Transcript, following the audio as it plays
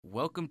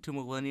Welcome to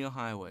Millennial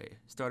Highway,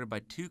 started by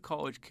two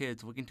college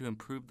kids looking to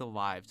improve the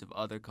lives of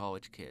other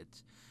college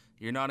kids.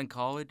 You're not in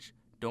college?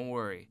 Don't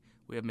worry.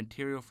 We have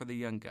material for the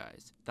young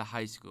guys, the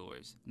high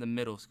schoolers, the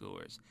middle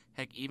schoolers,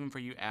 heck, even for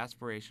you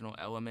aspirational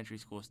elementary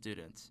school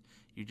students.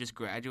 You just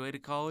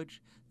graduated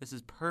college? This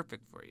is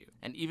perfect for you.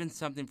 And even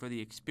something for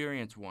the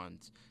experienced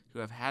ones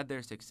who have had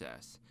their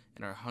success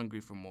and are hungry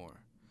for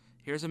more.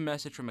 Here's a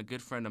message from a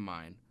good friend of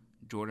mine,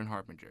 Jordan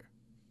Harbinger.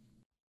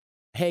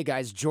 Hey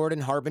guys, Jordan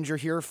Harbinger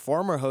here,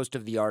 former host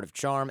of The Art of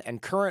Charm and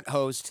current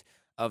host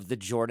of The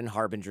Jordan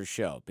Harbinger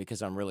Show,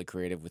 because I'm really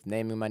creative with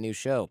naming my new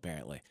show,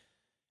 apparently.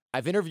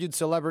 I've interviewed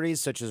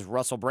celebrities such as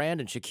Russell Brand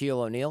and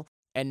Shaquille O'Neal,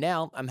 and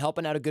now I'm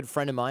helping out a good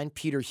friend of mine,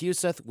 Peter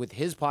Huseth, with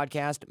his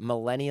podcast,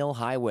 Millennial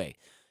Highway.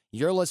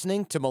 You're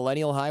listening to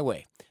Millennial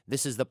Highway.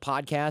 This is the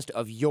podcast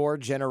of your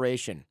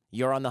generation.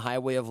 You're on the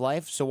highway of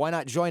life, so why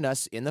not join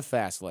us in the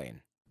fast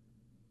lane?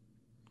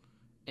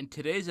 In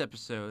today's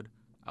episode,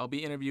 I'll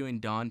be interviewing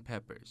Don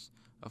Peppers,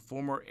 a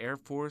former Air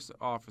Force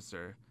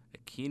officer, a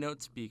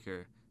keynote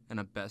speaker, and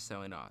a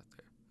best-selling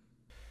author.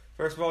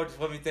 First of all, just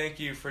let me thank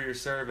you for your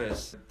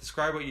service.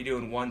 Describe what you do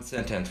in one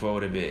sentence. What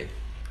would it be?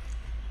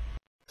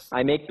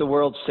 I make the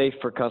world safe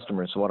for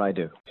customers, what I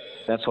do.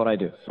 That's what I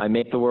do. I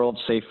make the world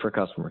safe for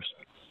customers.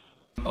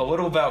 A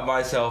little about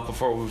myself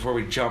before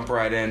we jump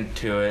right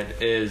into it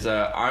is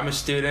I'm a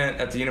student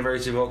at the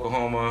University of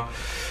Oklahoma.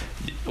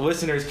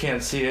 Listeners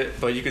can't see it,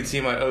 but you can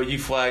see my OU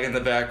flag in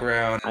the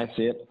background. I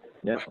see it.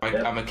 Yep.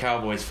 I'm a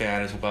Cowboys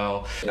fan as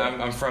well. Yep.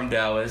 I'm from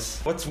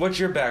Dallas. What's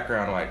your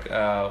background like?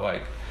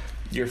 Like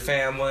your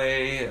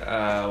family?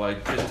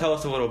 Just tell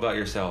us a little about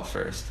yourself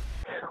first.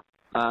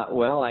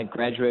 Well, I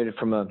graduated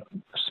from a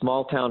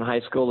small town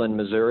high school in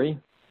Missouri.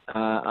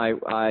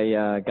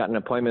 I got an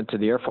appointment to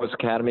the Air Force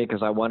Academy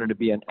because I wanted to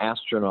be an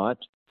astronaut.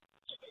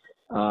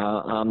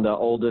 I'm the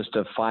oldest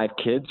of 5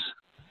 kids.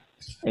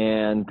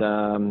 And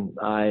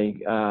I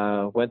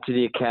went to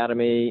the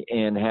academy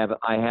and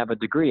I have a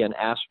degree in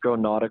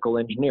astronautical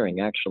engineering,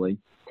 actually.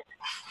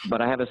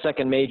 But I have a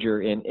second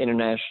major in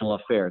international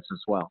affairs as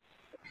well.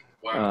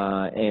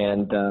 Wow.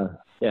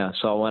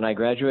 So when I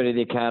graduated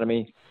the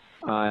academy,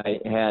 I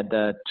had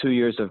 2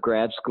 years of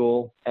grad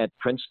school at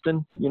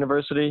Princeton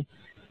University,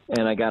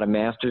 and I got a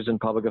master's in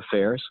public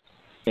affairs.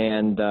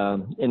 And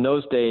in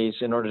those days,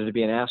 in order to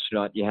be an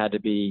astronaut, you had to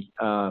be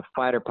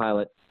fighter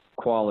pilot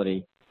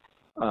quality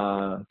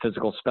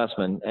physical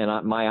specimen.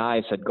 And my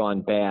eyes had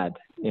gone bad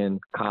in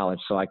college,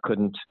 so I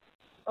couldn't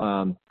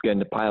get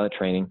into pilot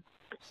training.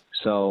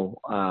 So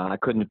I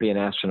couldn't be an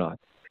astronaut.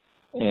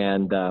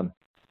 And the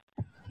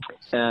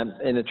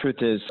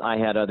truth is, I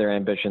had other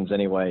ambitions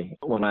anyway.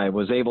 When I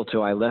was able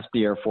to, I left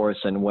the Air Force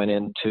and went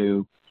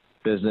into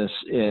business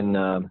in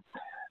the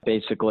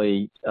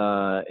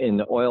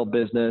oil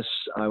business.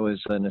 I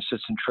was an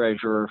assistant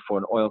treasurer for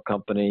an oil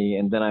company,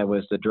 and then I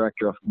was the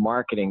director of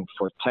marketing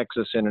for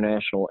Texas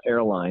International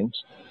Airlines.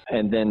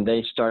 And then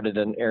they started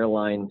an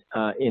airline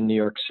in New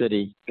York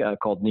City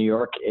called New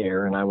York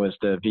Air, and I was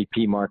the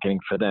VP marketing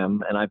for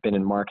them. And I've been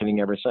in marketing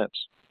ever since,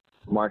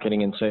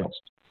 marketing and sales.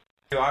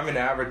 I'm an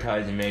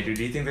advertising major.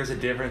 Do you think there's a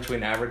difference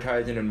between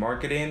advertising and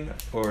marketing,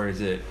 or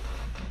is it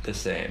the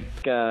same?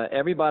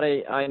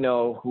 Everybody I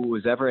know who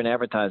was ever in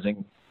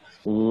advertising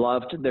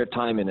loved their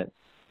time in it,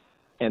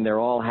 and they're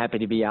all happy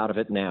to be out of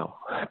it now.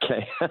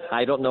 Okay.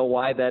 I don't know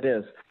why that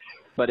is,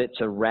 but it's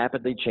a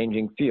rapidly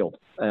changing field.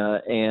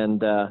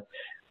 And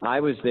I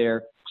was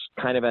there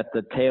kind of at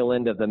the tail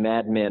end of the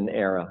Mad Men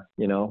era,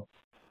 you know.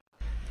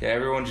 Yeah,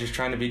 everyone's just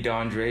trying to be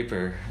Don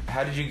Draper.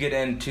 How did you get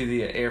into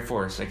the Air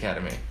Force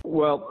Academy?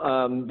 Well,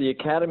 the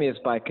academy is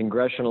by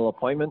congressional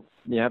appointment.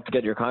 You have to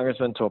get your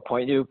congressman to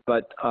appoint you,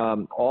 but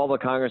all the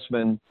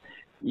congressmen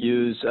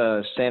use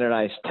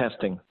standardized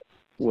testing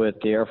with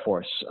the Air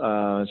Force.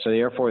 So the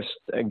Air Force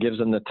gives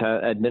them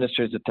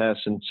administers the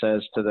test and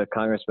says to the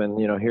congressman,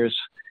 you know, here's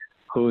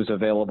who's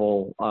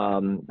available.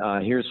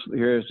 Here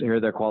are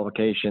their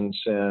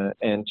qualifications.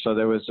 And so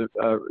there was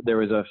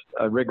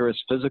a rigorous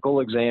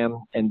physical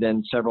exam and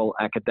then several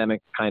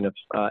academic kind of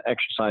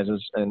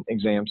exercises and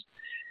exams.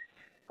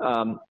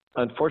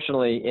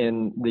 Unfortunately,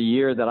 in the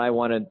year that I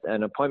wanted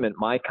an appointment,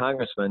 my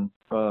congressman,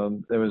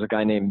 there was a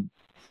guy named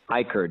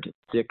Richard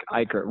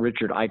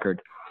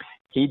Eichert.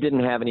 He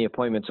didn't have any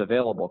appointments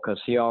available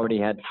because he already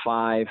had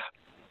 5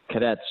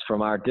 cadets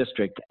from our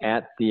district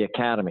at the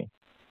academy.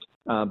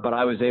 But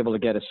I was able to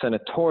get a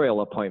senatorial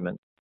appointment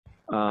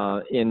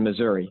in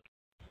Missouri.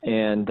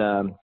 And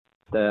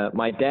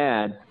my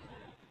dad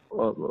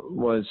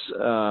was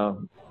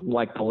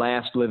like the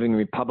last living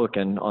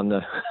Republican on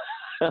the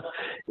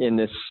in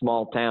this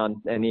small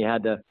town, and he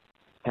had to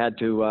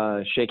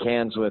shake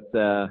hands with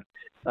a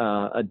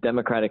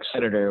Democratic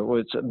senator.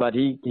 But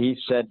he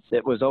said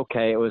it was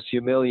okay. It was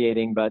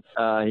humiliating, but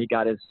he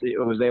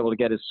was able to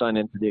get his son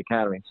into the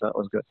academy, so that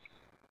was good.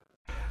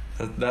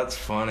 That's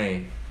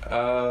funny.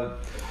 So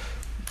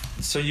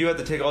you had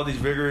to take all these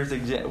rigorous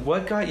exams.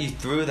 What got you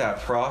through that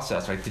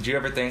process? Like, did you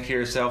ever think to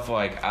yourself,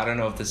 like, I don't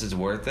know if this is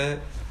worth it?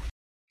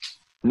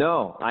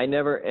 No, I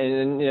never.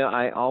 And you know,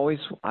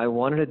 I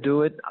wanted to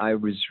do it. I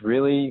was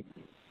really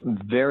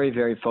very,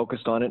 very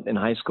focused on it in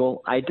high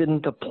school. I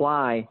didn't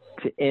apply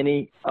to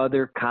any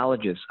other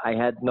colleges. I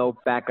had no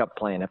backup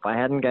plan. If I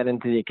hadn't got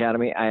into the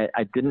academy, I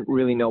didn't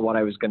really know what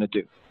I was going to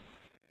do.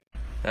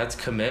 That's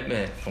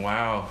commitment.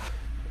 Wow.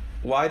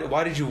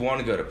 Why did you want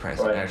to go to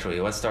Princeton, Right. actually?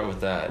 Let's start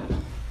with that.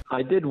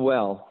 I did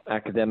well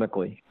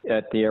academically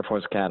at the Air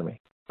Force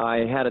Academy. I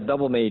had a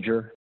double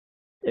major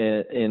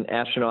in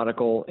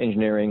astronautical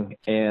engineering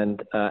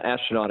and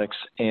astronautics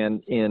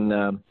and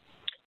in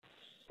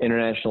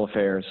international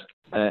affairs.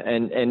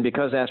 And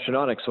because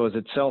astronautics was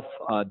itself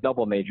a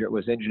double major, it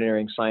was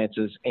engineering,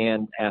 sciences,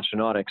 and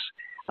astronautics,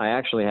 I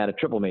actually had a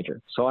triple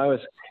major. So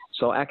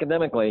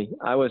academically,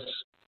 I was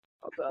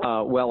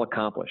well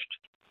accomplished.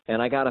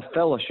 And I got a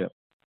fellowship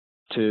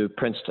to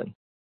Princeton,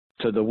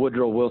 to the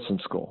Woodrow Wilson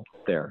School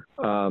there.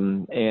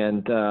 Had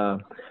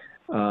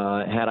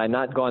I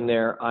not gone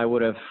there, I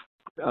would have,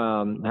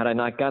 had I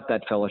not got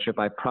that fellowship,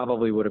 I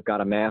probably would have got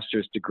a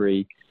master's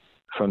degree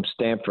from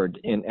Stanford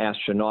in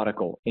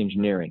astronautical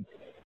engineering.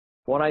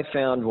 What I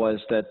found was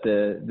that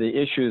the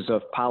issues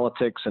of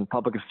politics and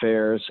public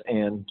affairs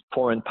and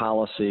foreign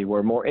policy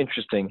were more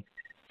interesting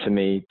to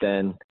me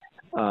than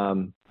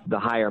the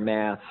higher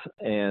math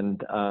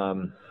and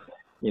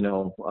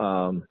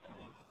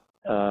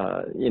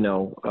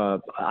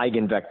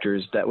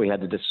eigenvectors that we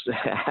had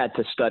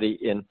to study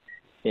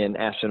in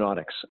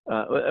astronautics.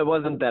 It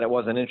wasn't that it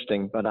wasn't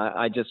interesting, but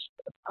I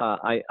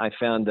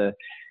found the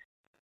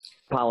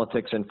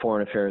politics and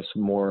foreign affairs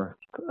more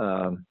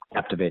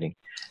captivating.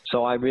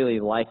 So I really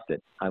liked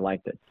it. I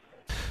liked it.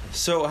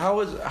 So how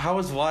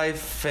was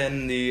life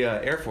in the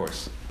Air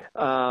Force?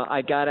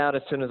 I got out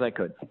as soon as I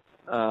could.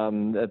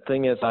 The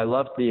thing is, I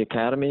loved the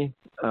academy,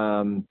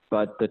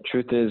 but the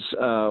truth is,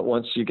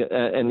 once you get,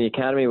 and the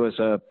academy was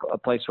a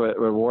place where it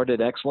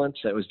rewarded excellence.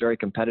 It was very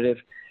competitive.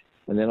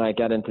 And then I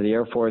got into the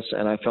Air Force,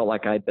 and I felt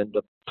like I'd been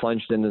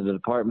plunged into the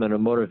Department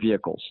of Motor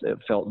Vehicles. It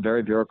felt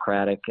very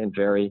bureaucratic and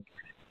very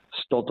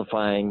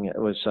stultifying. It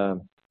was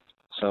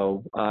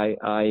so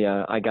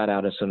I got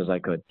out as soon as I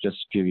could, just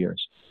a few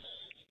years.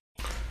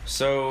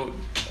 So,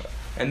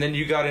 and then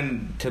you got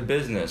into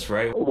business,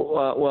 right?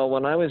 Well,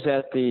 when I was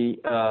at the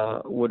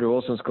Woodrow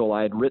Wilson School,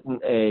 I had written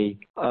a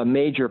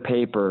major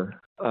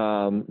paper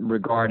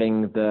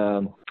regarding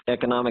the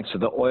economics of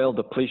the oil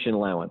depletion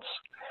allowance.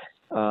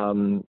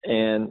 And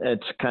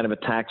it's kind of a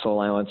tax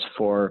allowance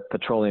for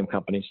petroleum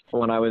companies.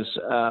 When I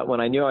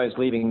knew I was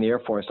leaving the Air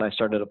Force, I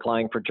started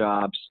applying for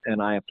jobs,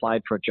 and I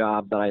applied for a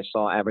job that I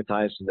saw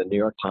advertised in the New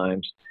York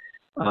Times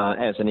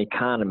as an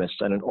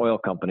economist at an oil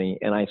company,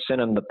 and I sent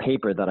them the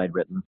paper that I'd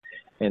written.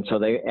 And so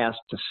they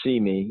asked to see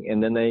me,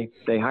 and then they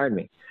hired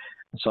me.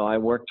 So I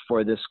worked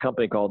for this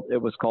company called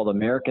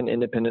American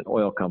Independent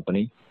Oil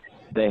Company.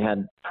 They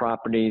had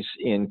properties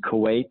in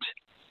Kuwait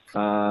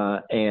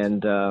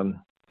and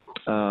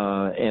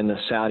the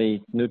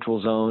Saudi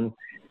neutral zone,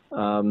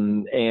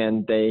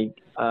 and they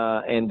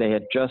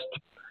had just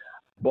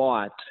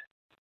bought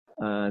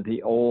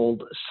the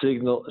old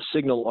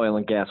Signal Oil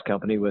and Gas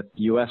Company with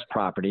U.S.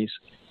 properties,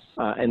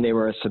 and they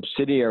were a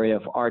subsidiary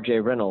of R.J.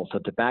 Reynolds, a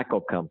tobacco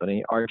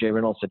company. R.J.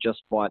 Reynolds had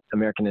just bought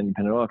American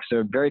Independent Oil, so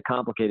they're a very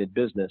complicated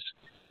business.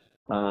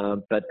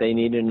 But they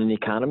needed an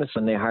economist,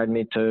 and they hired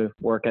me to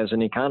work as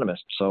an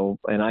economist.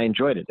 And I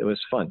enjoyed it. It was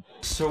fun.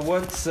 So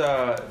what's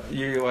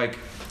your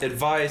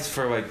advice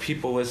for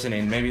people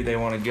listening? Maybe they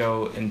want to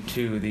go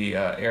into the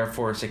Air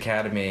Force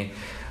Academy,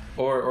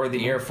 or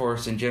the Air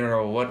Force in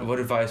general. What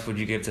advice would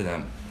you give to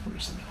them?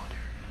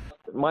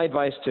 My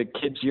advice to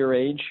kids your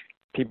age,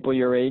 people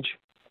your age,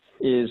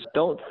 is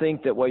don't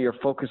think that what you're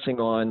focusing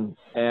on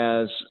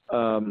as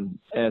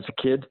a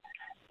kid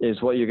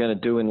is what you're going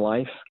to do in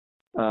life.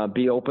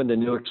 Be open to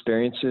new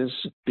experiences.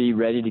 Be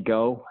ready to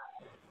go.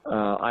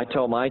 I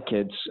tell my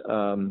kids,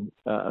 who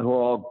are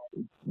all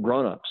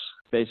grown-ups,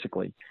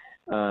 basically,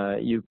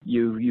 you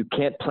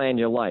can't plan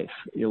your life.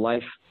 Your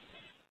life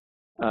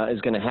is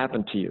going to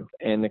happen to you,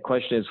 and the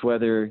question is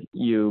whether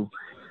you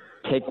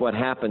take what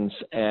happens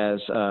as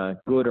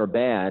good or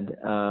bad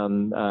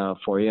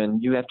for you,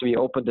 and you have to be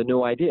open to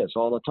new ideas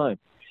all the time.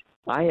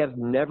 I have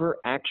never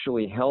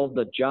actually held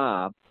the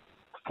job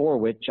for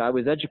which I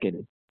was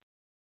educated.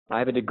 I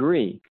have a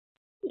degree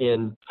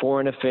in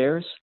foreign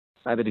affairs.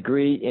 I have a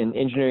degree in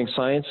engineering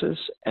sciences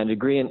and a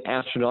degree in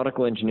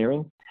astronautical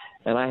engineering,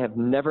 and I have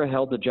never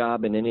held a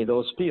job in any of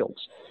those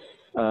fields.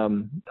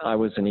 I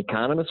was an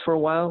economist for a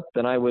while,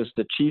 then I was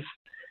the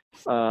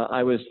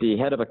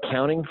head of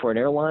accounting for an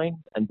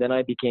airline, and then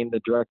I became the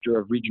director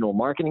of regional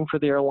marketing for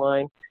the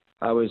airline.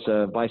 I was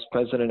vice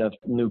president of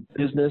new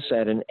business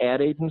at an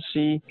ad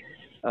agency.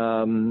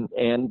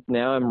 And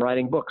now I'm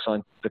writing books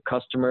on the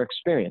customer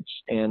experience,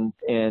 and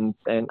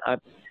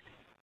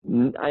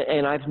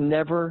I've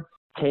never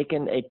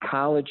taken a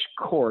college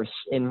course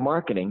in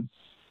marketing,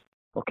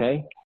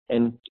 okay?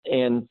 And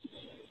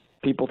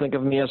people think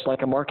of me as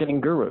like a marketing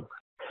guru.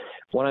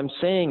 What I'm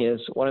saying is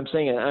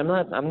I'm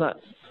not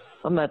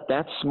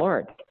that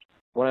smart.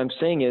 What I'm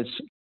saying is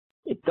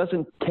it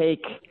doesn't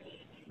take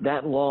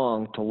that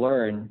long to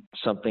learn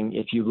something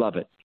if you love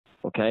it,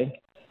 okay?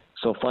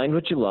 So find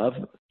what you love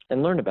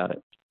and learn about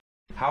it.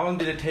 How long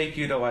did it take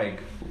you to like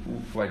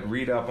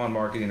read up on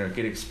marketing or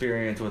get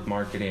experience with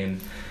marketing,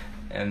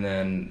 and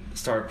then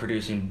start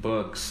producing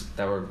books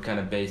that were kind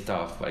of based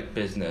off like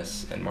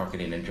business and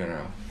marketing in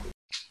general?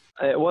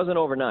 It wasn't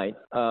overnight.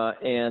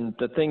 And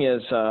the thing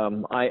is,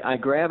 I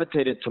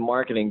gravitated to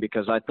marketing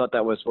because I thought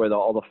that was where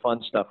all the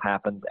fun stuff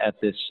happened at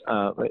this.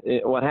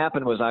 What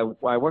happened was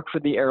I worked for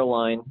the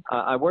airline.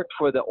 I worked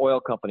for the oil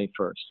company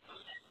first.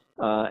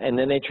 And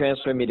then they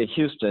transferred me to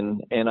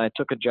Houston, and I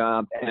took a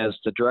job as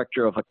the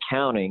director of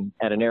accounting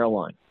at an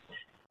airline.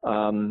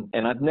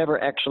 And I've never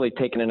actually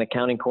taken an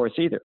accounting course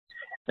either.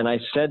 And I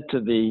said to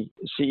the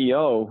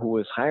CEO who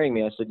was hiring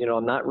me, I said,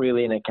 I'm not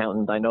really an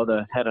accountant. I know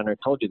the headhunter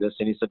told you this.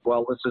 And he said,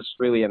 well, this is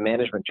really a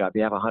management job.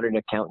 You have 100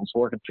 accountants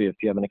working for you. If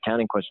you have an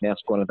accounting question,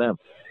 ask one of them.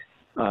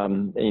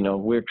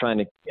 We're trying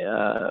to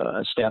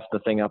staff the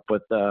thing up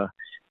with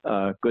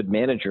good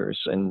managers.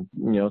 And,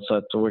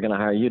 so we're going to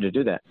hire you to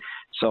do that.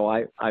 So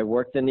I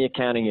worked in the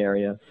accounting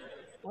area.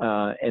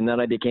 And then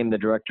I became the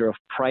director of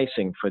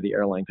pricing for the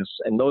airline. Because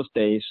in those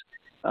days,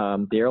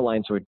 the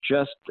airlines were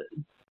just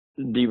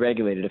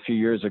deregulated a few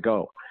years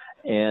ago,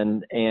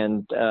 and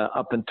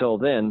up until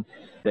then,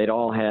 they'd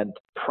all had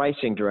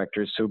pricing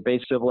directors who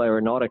based civil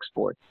aeronautics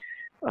board,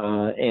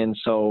 and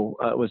so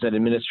it was an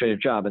administrative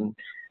job. And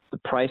the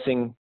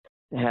pricing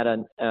had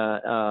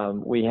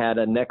we had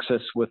a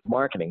nexus with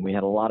marketing. We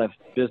had a lot of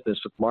business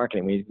with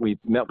marketing. We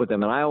met with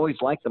them, and I always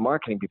liked the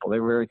marketing people. They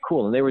were very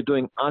cool, and they were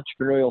doing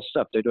entrepreneurial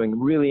stuff. They're doing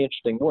really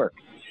interesting work.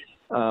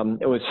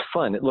 It was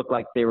fun. It looked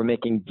like they were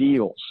making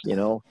deals,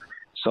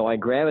 So I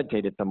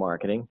gravitated to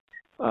marketing,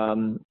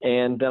 and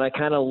then I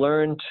kind of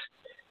learned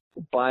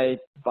by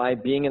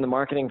being in the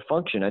marketing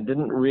function. I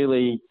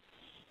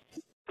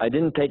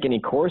didn't take any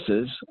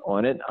courses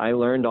on it. I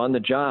learned on the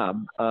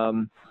job,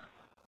 and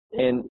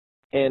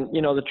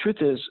the truth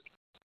is,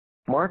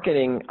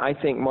 marketing. I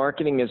think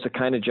marketing is the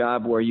kind of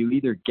job where you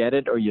either get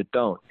it or you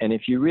don't. And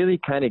if you really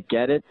kind of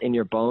get it in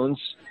your bones,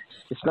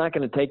 it's not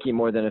going to take you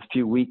more than a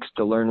few weeks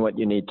to learn what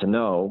you need to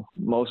know.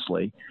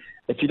 Mostly.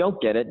 If you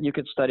don't get it, you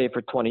could study it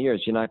for 20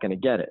 years. You're not going to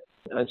get it.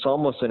 It's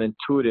almost an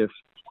intuitive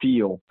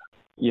feel.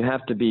 You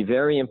have to be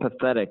very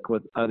empathetic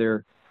with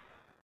other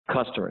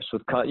customers.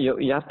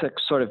 You have to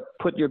sort of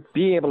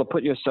be able to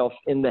put yourself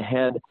in the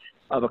head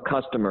of a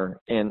customer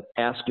and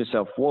ask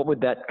yourself, what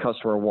would that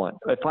customer want?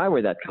 If I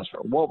were that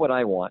customer, what would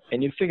I want?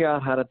 And you figure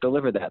out how to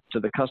deliver that to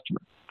the customer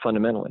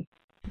fundamentally.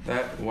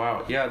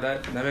 Wow. Yeah,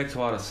 that makes a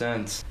lot of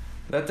sense.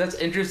 That's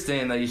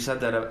interesting that you said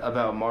that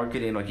about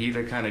marketing. Like you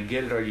either kind of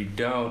get it or you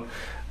don't.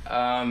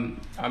 I'm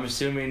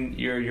assuming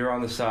you're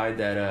on the side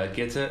that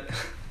gets it.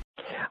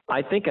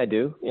 I think I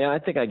do. Yeah, I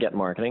think I get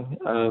marketing.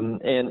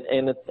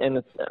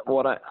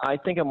 What I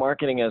think of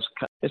marketing as,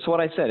 it's what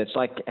I said. It's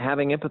like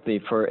having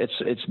empathy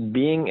it's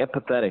being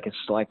empathetic. It's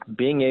like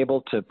being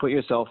able to put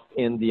yourself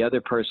in the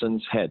other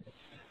person's head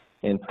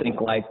and think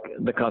like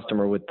the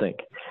customer would think,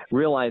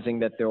 realizing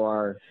that there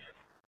are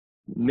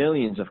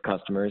millions of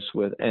customers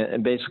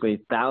and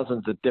basically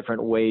thousands of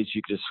different ways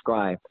you could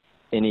describe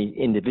any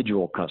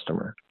individual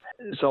customer.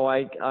 So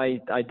I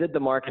did the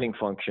marketing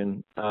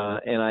function,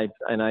 and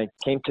I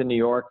came to New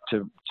York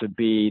to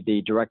be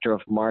the director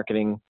of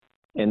marketing,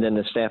 and then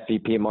the staff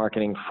VP of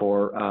marketing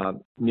for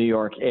New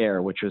York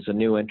Air, which was a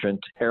new entrant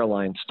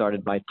airline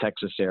started by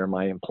Texas Air,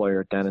 my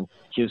employer down in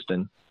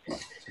Houston.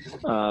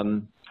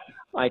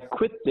 I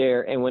quit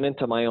there and went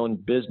into my own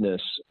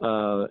business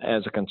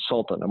as a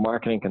consultant, a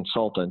marketing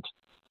consultant,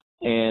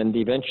 and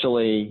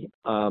eventually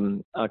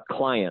a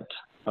client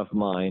of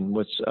mine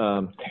was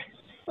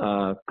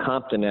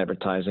Compton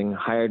Advertising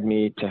hired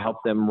me to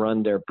help them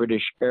run their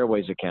British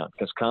Airways account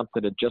because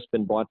Compton had just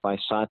been bought by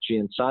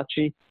Saatchi &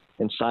 Saatchi,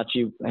 and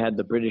Saatchi had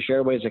the British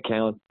Airways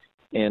account,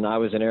 and I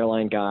was an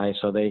airline guy,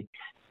 so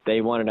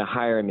they wanted to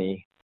hire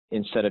me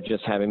instead of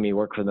just having me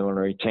work for them on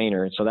a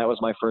retainer. And so that was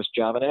my first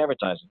job in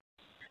advertising.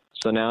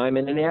 So now I'm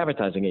in the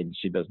advertising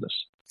agency business.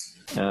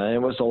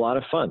 It was a lot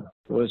of fun.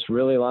 It was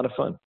really a lot of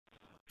fun.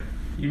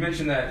 You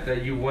mentioned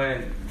that you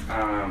went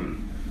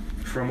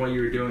from what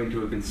you were doing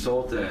to a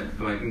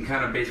consultant, like, and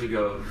kind of basically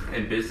go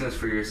in business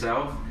for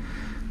yourself.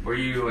 Were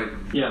you like?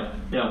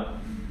 Yeah.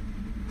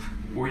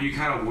 Were you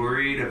kind of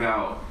worried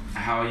about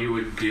how you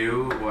would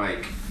do,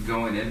 like,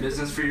 going in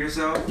business for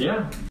yourself?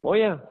 Yeah. Well,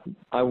 yeah.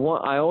 I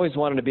always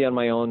wanted to be on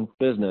my own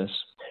business,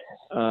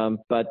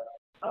 but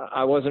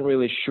I wasn't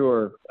really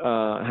sure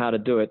how to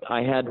do it.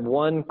 I had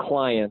one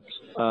client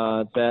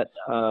that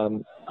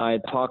I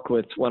had talked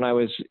with when I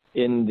was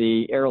in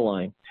the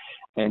airline.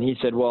 And he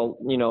said, well,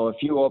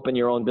 if you open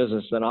your own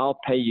business, then I'll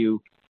pay you,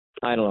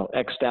 I don't know,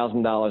 X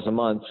 $1,000 a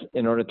month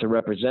in order to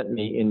represent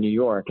me in New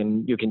York.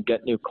 And you can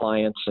get new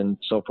clients and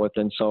so forth.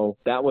 And so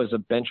that was a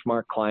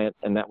benchmark client.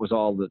 And that was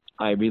all that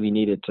I really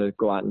needed to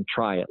go out and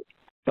try it.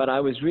 But I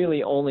was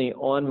really only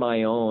on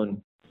my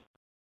own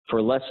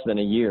for less than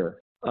a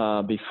year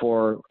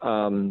before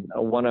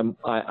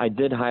I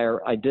did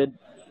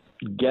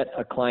get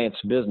a client's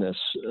business.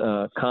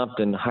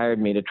 Compton hired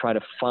me to try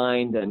to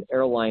find an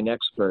airline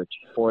expert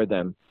for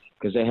them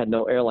because they had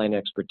no airline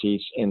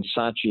expertise, and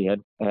Saatchi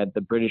had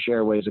the British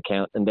Airways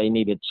account, and they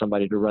needed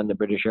somebody to run the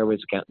British Airways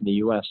account in the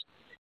U.S.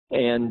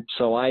 And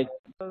so I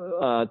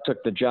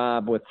took the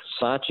job with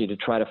Saatchi to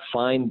try to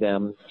find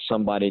them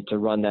somebody to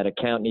run that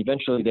account, and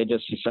eventually they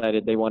just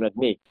decided they wanted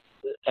me.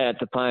 At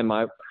the time,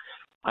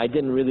 I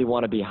didn't really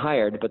want to be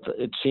hired, but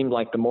it seemed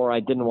like the more I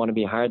didn't want to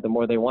be hired, the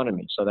more they wanted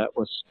me. So that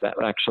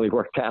actually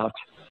worked out.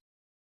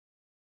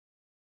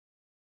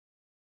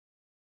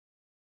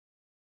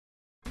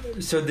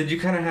 So did you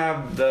kind of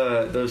have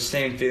those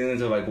same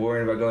feelings of like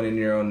worrying about going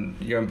into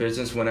your own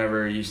business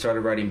whenever you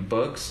started writing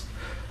books,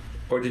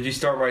 or did you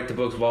start writing the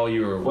books while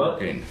you were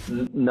working?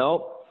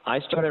 No, I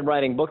started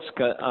writing books.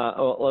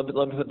 Let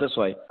me put it this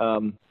way.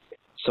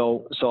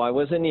 So I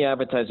was in the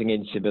advertising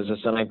agency business,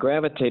 and I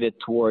gravitated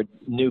toward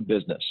new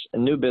business.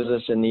 And new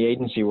business in the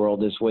agency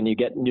world is when you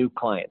get new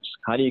clients.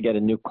 How do you get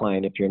a new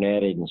client if you're an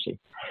ad agency?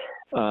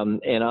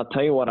 And I'll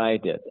tell you what I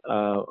did.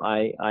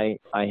 I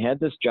had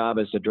this job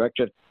as the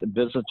director of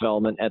business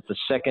development at the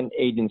second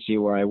agency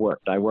where I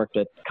worked. I worked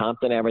at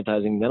Compton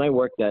Advertising. Then I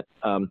worked at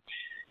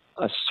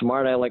a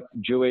smart aleck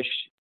Jewish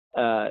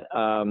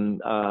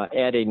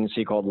ad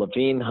agency called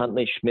Levine,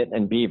 Huntley, Schmidt,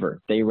 and Beaver.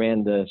 They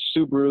ran the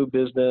Subaru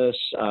business,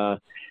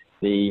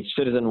 the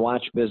Citizen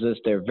Watch business.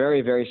 They're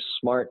very, very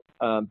smart,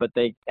 but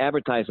they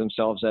advertise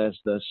themselves as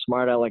the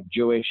smart aleck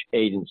Jewish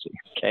agency.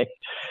 Okay,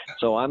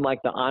 so I'm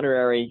like the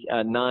honorary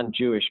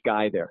non-Jewish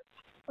guy there.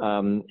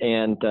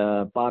 And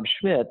Bob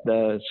Schmidt,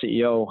 the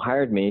CEO,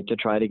 hired me to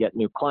try to get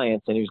new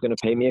clients, and he was going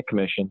to pay me a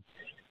commission.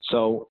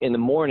 So in the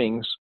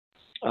mornings,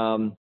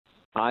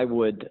 I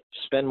would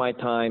spend my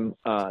time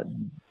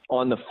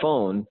on the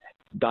phone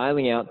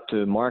dialing out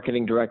to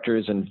marketing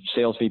directors and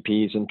sales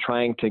VPs and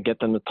trying to get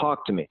them to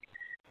talk to me.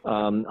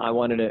 I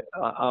wanted to,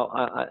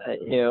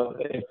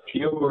 if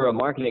you were a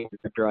marketing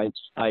director,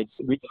 I'd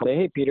say,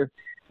 hey, Peter,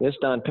 this is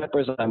Don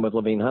Peppers. I'm with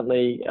Levine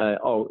Huntley.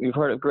 Oh, you've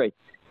heard of great.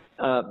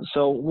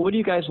 So what are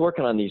you guys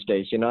working on these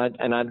days? And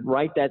I'd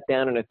write that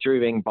down in a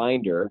three-ring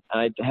binder.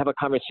 I'd have a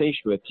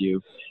conversation with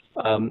you.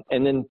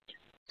 And then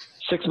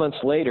 6 months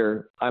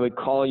later, I would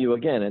call you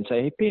again and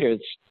say, hey, Peter,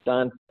 it's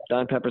Don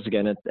Peppers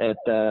again at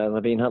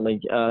Levine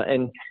Huntley.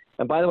 And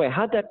by the way,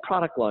 how'd that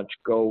product launch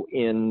go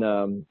in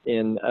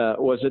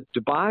was it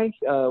Dubai?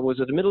 Was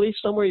it the Middle East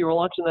somewhere you were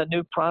launching that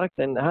new product?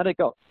 And how'd it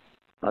go?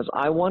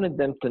 I wanted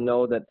them to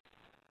know that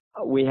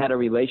we had a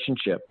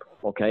relationship,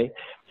 okay?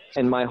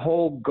 And my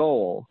whole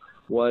goal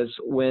was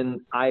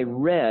when I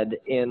read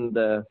in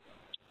the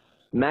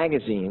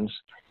magazines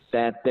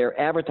that their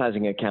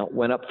advertising account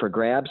went up for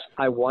grabs,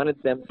 I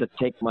wanted them to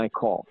take my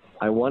call.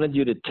 I wanted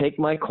you to take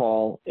my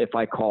call if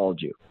I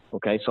called you,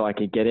 okay, so I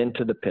could get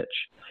into the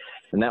pitch.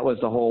 And that was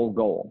the whole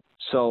goal.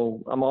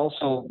 So I'm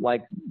also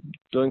like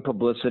doing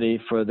publicity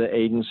for the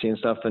agency and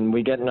stuff, and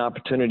we get an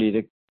opportunity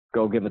to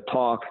go give a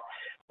talk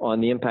on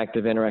the impact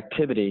of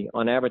interactivity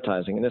on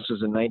advertising. And this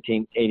was in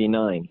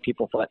 1989.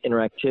 People thought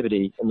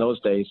interactivity in those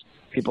days,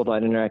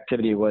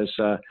 was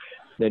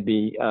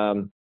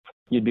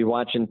you'd be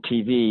watching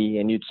TV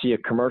and you'd see a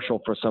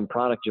commercial for some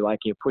product you like.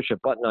 You push a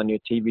button on your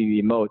TV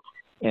remote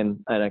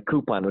and a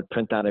coupon would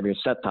print out of your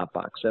set-top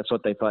box. That's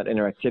what they thought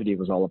interactivity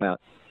was all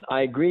about.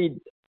 I agreed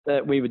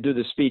that we would do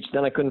the speech.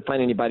 Then I couldn't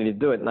find anybody to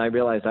do it, and I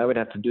realized I would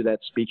have to do that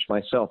speech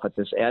myself at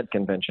this ad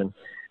convention.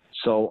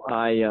 So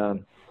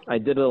I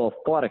did a little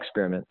thought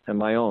experiment on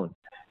my own.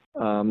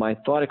 My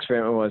thought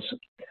experiment was,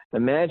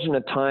 imagine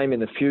a time in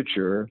the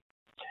future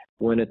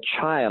when a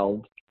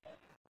child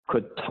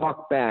could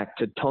talk back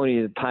to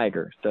Tony the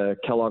Tiger, the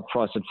Kellogg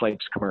Frosted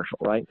Flakes commercial,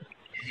 right?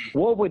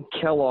 What would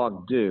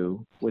Kellogg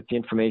do with the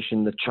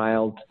information the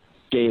child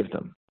gave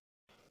them?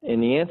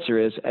 And the answer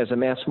is, as a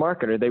mass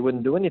marketer, they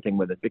wouldn't do anything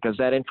with it because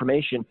that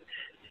information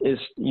is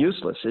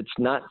useless. It's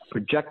not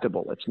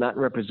projectable. It's not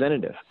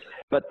representative.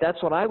 But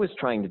that's what I was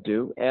trying to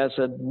do as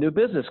a new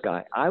business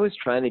guy. I was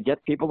trying to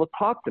get people to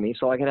talk to me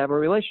so I could have a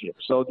relationship.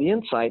 So the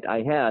insight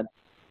I had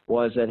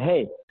was that,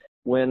 hey,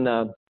 when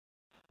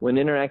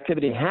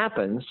interactivity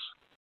happens,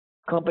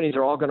 companies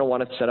are all going to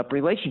want to set up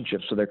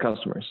relationships with their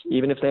customers.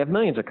 Even if they have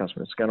millions of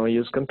customers, they're going to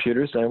use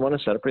computers. They want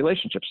to set up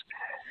relationships.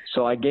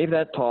 So I gave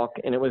that talk,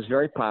 and it was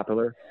very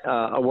popular.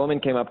 A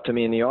woman came up to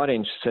me in the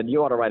audience and said,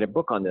 you ought to write a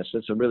book on this.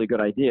 It's a really good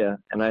idea.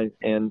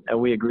 And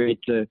we agreed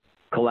to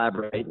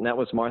collaborate, and that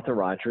was Martha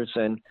Rogers.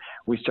 And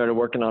we started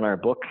working on our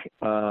book,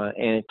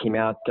 and it came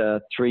out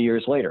 3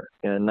 years later.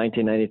 In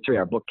 1993,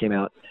 our book came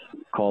out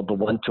called The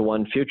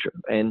One-to-One Future.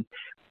 And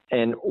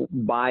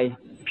by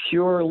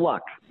pure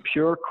luck,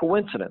 pure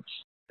coincidence,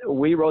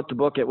 we wrote the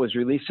book. It was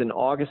released in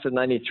August of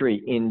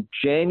 93. In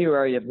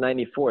January of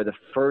 94, the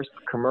first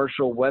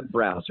commercial web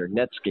browser,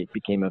 Netscape,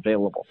 became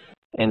available.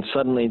 And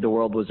suddenly the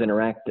world was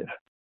interactive.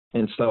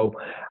 And so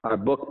our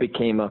book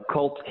became a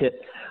cult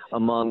hit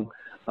among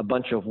a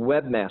bunch of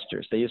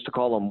webmasters. They used to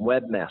call them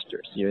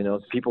webmasters. You know,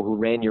 people who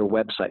ran your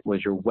website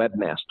was your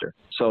webmaster.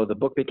 So the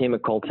book became a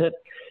cult hit,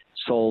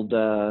 sold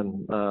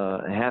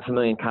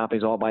 500,000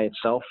 copies all by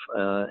itself.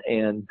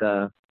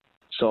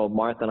 So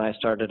Martha and I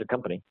started a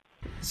company.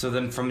 So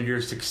then from your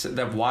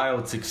that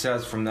wild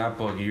success from that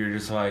book, you're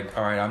just like,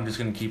 all right, I'm just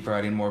going to keep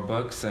writing more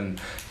books, and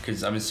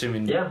because I'm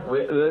assuming. Yeah,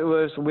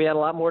 we had a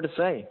lot more to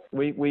say.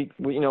 We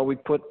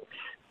put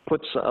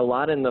a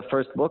lot in the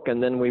first book,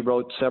 and then we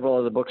wrote several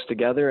other books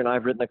together, and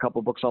I've written a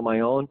couple books on my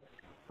own.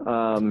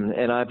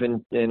 And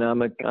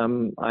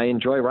I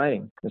enjoy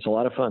writing. It's a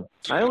lot of fun.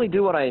 I only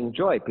do what I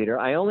enjoy, Peter.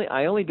 I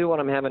only do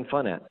what I'm having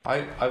fun at.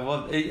 I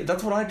love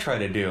that's what I try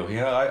to do.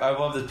 I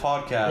love this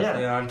podcast.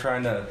 Yeah. I'm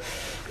trying to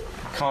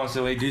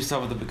constantly do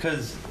stuff with it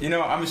because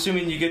I'm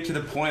assuming you get to the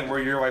point where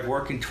you're like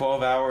working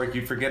 12 hours,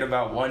 you forget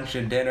about lunch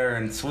and dinner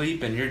and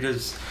sleep, and you're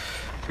just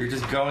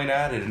going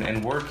at it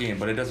and working,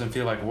 but it doesn't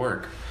feel like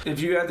work. If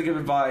you had to give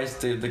advice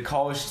to the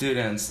college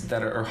students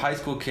that are high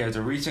school kids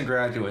or recent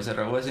graduates that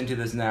are listening to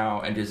this now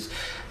and just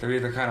they're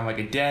either kind of like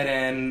a dead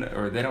end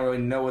or they don't really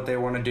know what they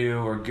want to do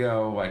or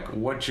go, like,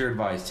 what's your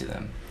advice to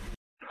them?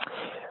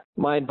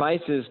 My advice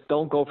is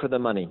don't go for the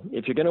money.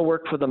 If you're going to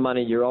work for the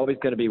money, you're always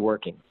going to be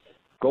working.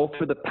 Go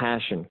for the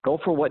passion. Go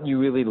for what you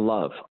really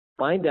love.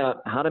 Find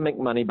out how to make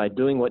money by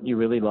doing what you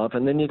really love,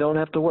 and then you don't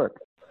have to work.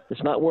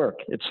 It's not work.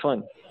 It's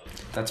fun.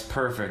 That's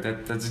perfect.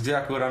 That's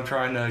exactly what I'm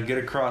trying to get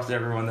across to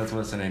everyone that's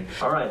listening.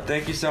 All right.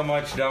 Thank you so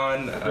much,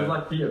 Don. Good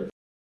luck to you.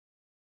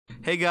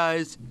 Hey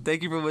guys,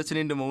 thank you for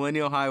listening to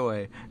Millennial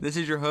Highway. This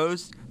is your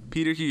host,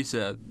 Peter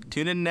Husa.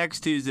 Tune in next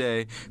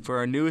Tuesday for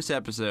our newest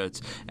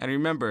episodes. And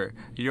remember,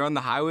 you're on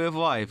the highway of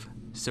life,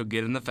 so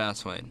get in the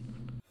fast lane.